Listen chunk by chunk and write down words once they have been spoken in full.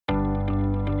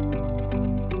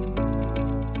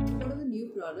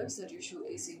products that you're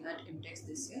showcasing at IMTEX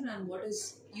this year, and what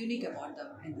is unique about them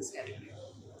in this category?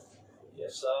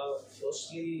 Yes,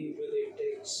 firstly, with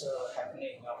IMTEX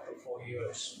happening after 4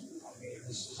 years, I mean,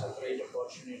 this is a great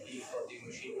opportunity for the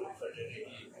machine tool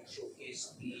fraternity to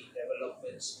showcase the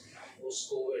developments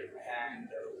post-COVID and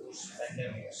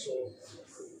post-pandemic. So,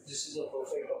 this is a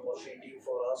perfect opportunity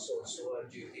for us also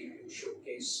at Jyoti to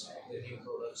showcase the new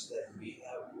products that we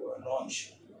have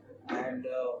launched. And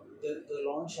the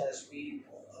launch has been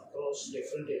across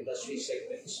different industry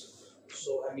segments.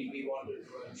 So, I mean, we wanted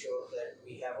to ensure that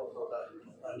we have a product,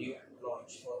 a new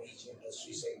launch for each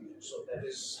industry segment. So, that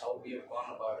is how we have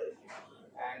gone about it.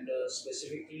 And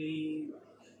specifically,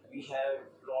 we have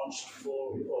launched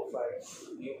 4 or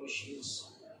 5 new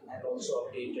machines and also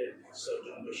updated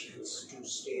certain machines to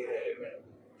stay relevant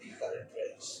with the current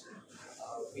trends.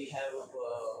 We have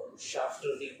shaft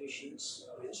turning machines,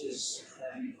 which is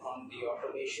on the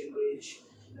automation range.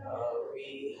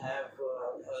 We have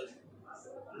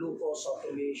low-cost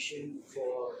automation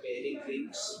for bearing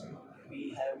rings.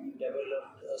 We have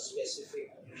developed a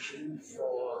specific machine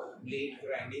for blade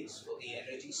grindings for the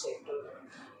energy sector.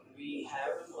 We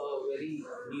have a very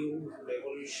new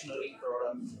revolutionary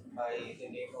product by the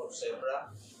name of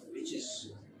Zebra, which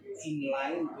is in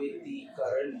line with the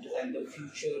current and the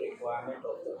future requirement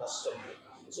of the customer.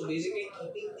 So basically,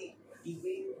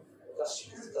 keeping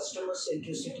customer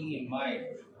centricity in mind,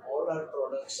 all our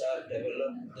products are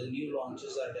developed, the new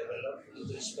launches are developed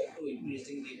with respect to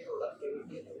increasing the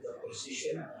productivity and the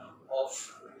precision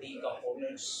of the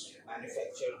components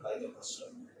manufactured by the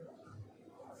customer.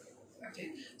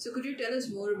 Okay, so could you tell us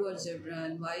more about Zebra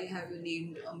and why have you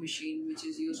named a machine which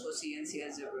is used for CNC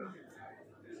as Zebra?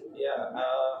 Yeah,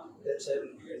 that's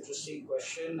an interesting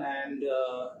question, and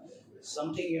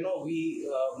something we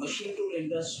machine tool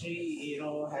industry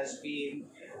has been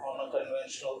on a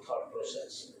conventional thought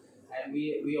process, and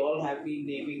we all have been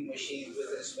naming machines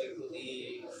with respect to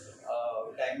the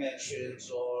dimensions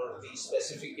or the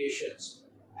specifications,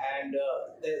 and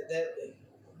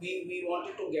we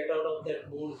wanted to get out of that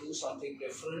mold, do something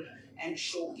different, and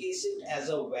showcase it as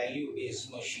a value-based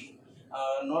machine.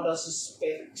 Not as a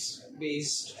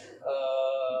specs-based,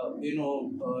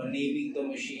 naming the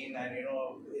machine, and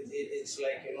it's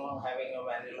like having a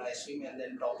vanilla ice cream and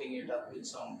then topping it up with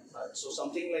some nuts. So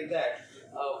something like that.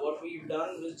 What we've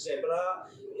done with Zebra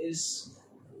is,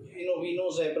 we know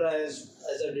Zebra as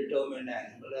a determined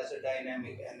animal, as a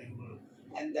dynamic animal,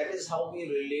 and that is how we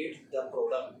relate the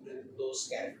product with those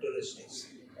characteristics.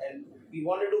 And we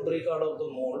wanted to break out of the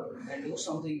mold and do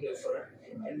something different,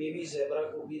 and maybe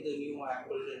Zebra could be the new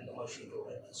Apple in the machine tool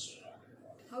industry.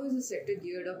 How is the sector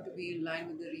geared up to be in line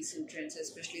with the recent trends,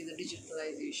 especially the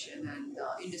digitalization and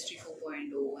Industry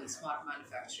 4.0 and smart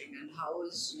manufacturing, and how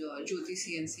is Jyoti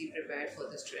CNC prepared for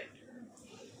this trend?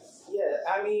 Yeah,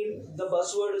 I mean, the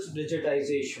buzzword is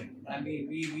digitization. I mean,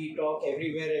 we talk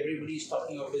everywhere, everybody's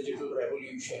talking of digital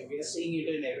revolution. We are seeing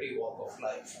it in every walk of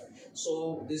life.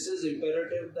 So this is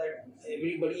imperative that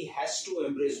everybody has to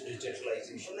embrace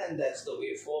digitalization, and that's the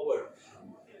way forward.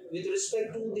 With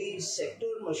respect to the sector,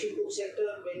 machine tool sector,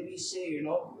 when we say,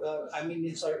 I mean,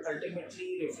 it's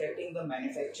ultimately reflecting the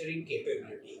manufacturing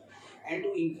capability. And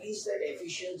to increase that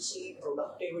efficiency,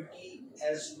 productivity,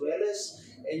 as well as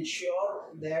ensure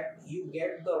that you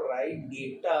get the right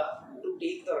data to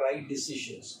take the right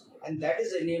decisions. And that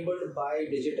is enabled by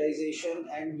digitization,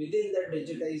 and within that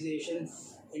digitization,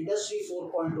 Industry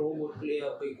 4.0 would play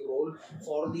a big role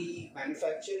for the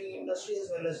manufacturing industry as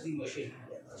well as the machining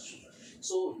industry.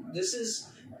 So this is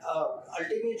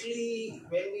ultimately,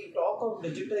 when we talk of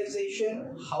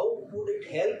digitization, how would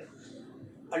it help?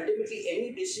 Ultimately,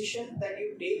 any decision that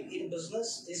you take in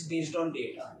business is based on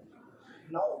data.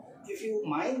 Now, if you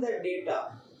mine that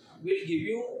data, will give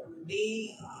you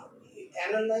you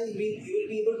will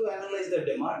be able to analyze the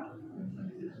demand.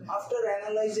 After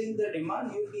analyzing the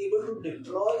demand, you will be able to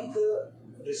deploy the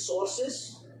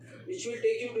resources which will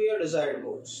take you to your desired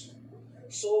goals.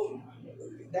 So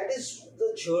that is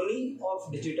the journey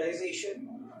of digitization,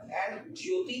 and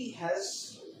Jyoti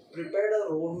has prepared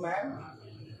a roadmap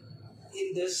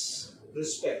in this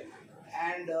respect.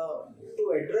 And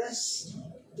to address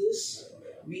this,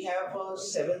 we have a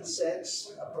 7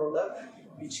 Sense product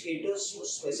which caters to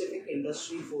specific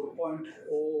Industry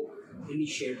 4.0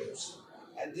 initiatives.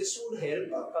 And this would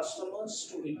help our customers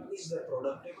to increase their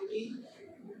productivity.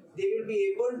 They will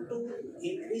be able to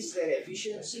increase their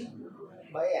efficiency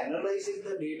by analyzing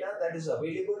the data that is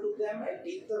available to them and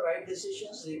take the right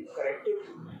decisions, the corrective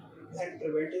and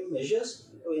preventive measures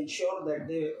to ensure that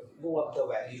they go up the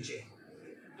value chain.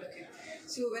 Okay.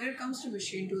 So when it comes to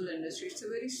machine tool industry, it's a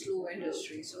very slow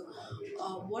industry. So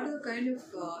what are the kind of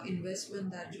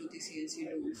investment that Jyoti CNC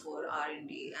do for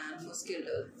R&D and for skill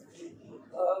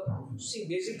development? See,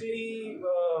 basically,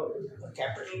 a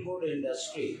capital good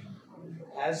industry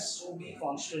has to be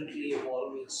constantly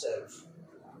evolve itself,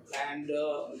 and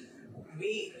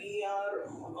we are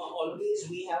always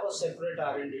we have a separate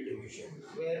R&D division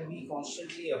where we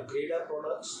constantly upgrade our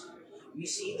products. We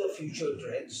see the future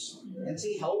trends and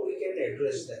see how we can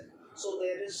address them. So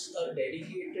there is a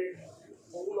dedicated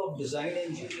pool of design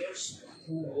engineers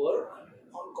who work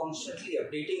on constantly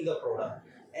updating the product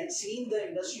and seeing the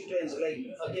industry trends. Like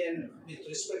again, with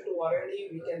respect to R&D,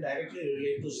 we can directly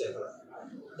relate to Zebra.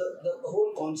 The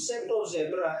whole concept of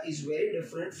Zebra is very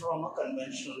different from a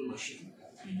conventional machine.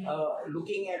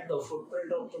 Looking at the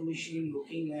footprint of the machine,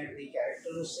 looking at the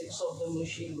characteristics of the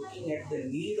machine, looking at the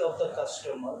need of the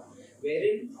customer,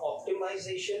 wherein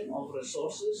optimization of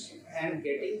resources and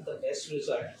getting the best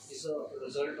result is a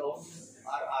result of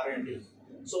our R&D.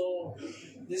 So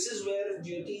this is where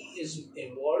Jyoti is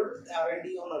involved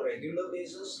R&D on a regular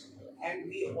basis, and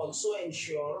we also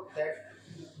ensure that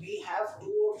we have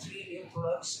 2 or 3 new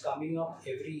products coming up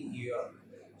every year.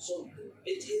 So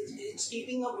it's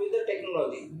keeping up with the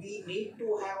technology. We need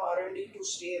to have R&D to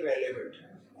stay relevant,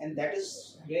 and that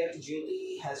is where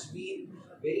Jyoti has been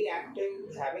very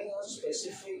active, having a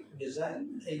specific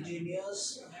design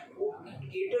engineers who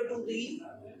cater to the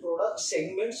product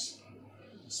segments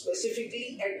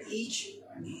specifically at each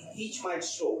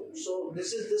milestone. So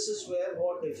this is where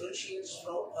what differentiates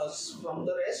from us from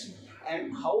the rest,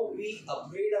 and how we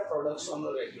upgrade our products on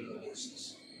a regular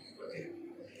basis. Okay.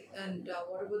 And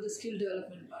what about the skill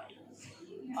development part?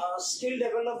 Skill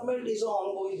development is an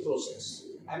ongoing process.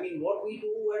 I mean, what we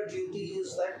do at Jyoti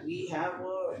is that we have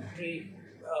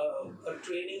a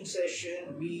training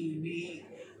session. We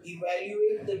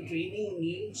evaluate the training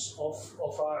needs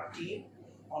of our team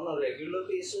on a regular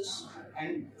basis,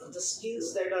 and the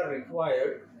skills that are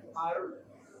required are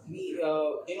we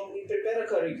prepare a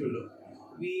curriculum,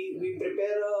 we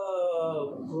prepare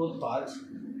a growth path,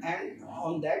 and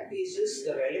on that basis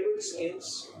the relevant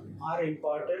skills are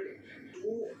imparted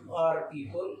to our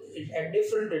people at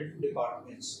different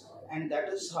departments, and that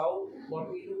is how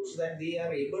what we do is that they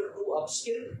are able to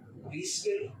upskill,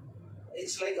 reskill.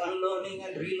 It's like unlearning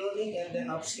and relearning and then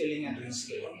upskilling and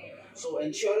reskilling. So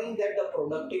ensuring that the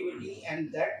productivity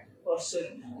and that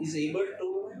person is able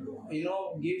to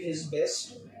give his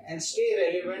best and stay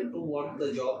relevant to what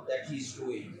the job that he's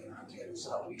doing. That's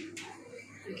how we do.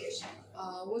 Okay.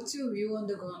 What's your view on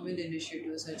the government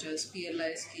initiatives such as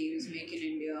PLI schemes, Make in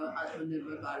India,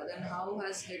 Atmanirbhar Bharat, and how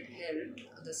has it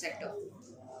helped the sector?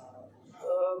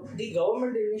 The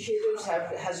government initiatives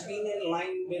has been in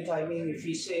line with, I mean, if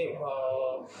we say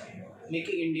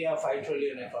making India a 5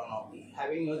 trillion economy,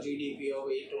 having a GDP of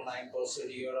 8 to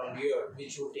 9% year on year,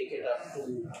 which would take it up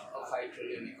to a 5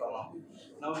 trillion economy.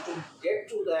 Now, to get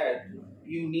to that,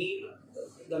 you need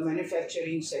the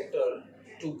manufacturing sector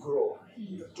to grow,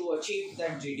 to achieve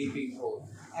that GDP growth,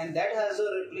 and that has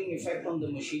a rippling effect on the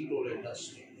machine tool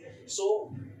industry.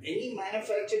 So, any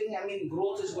manufacturing, I mean,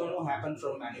 growth is going to happen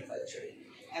from manufacturing.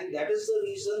 And that is the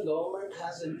reason government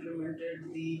has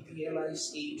implemented the PLI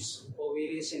schemes for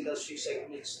various industry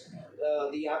segments,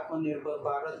 the Atmanirbhar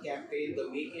Bharat campaign, the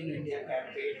Make in India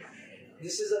campaign.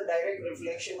 This is a direct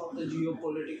reflection of the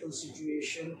geopolitical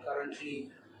situation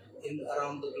currently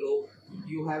around the globe.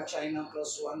 You have China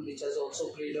 +1, which has also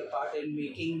played a part in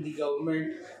making the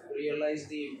government realize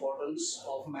the importance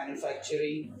of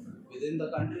manufacturing within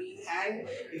the country. And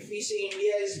if we say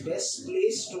India is best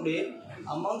placed today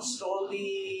amongst all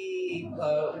the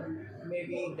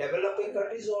maybe developing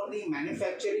countries or the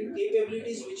manufacturing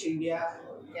capabilities which India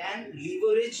can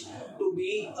leverage to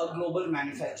be a global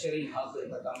manufacturing hub in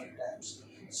the coming times.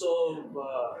 So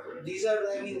these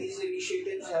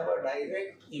initiatives have a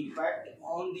direct impact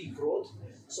on the growth.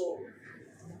 So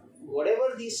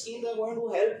whatever these schemes are going to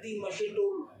help the machine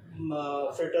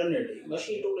tool fraternity,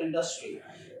 machine tool industry.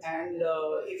 And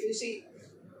if you see,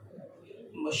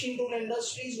 machine tool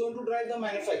industry is going to drive the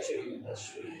manufacturing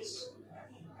industries.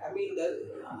 I mean,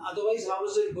 otherwise, how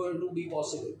is it going to be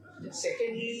possible?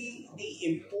 Secondly,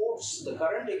 the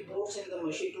current imports in the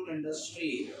machine tool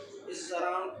industry is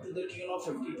around to the tune of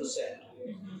 50%.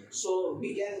 So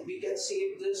we can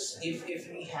save this if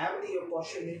we have the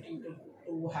opportunity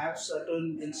to have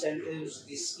certain incentives,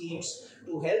 these schemes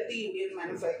to help the Indian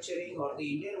manufacturing or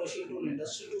the Indian machine tool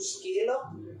industry to scale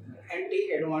up and take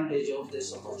advantage of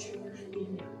this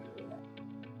opportunity.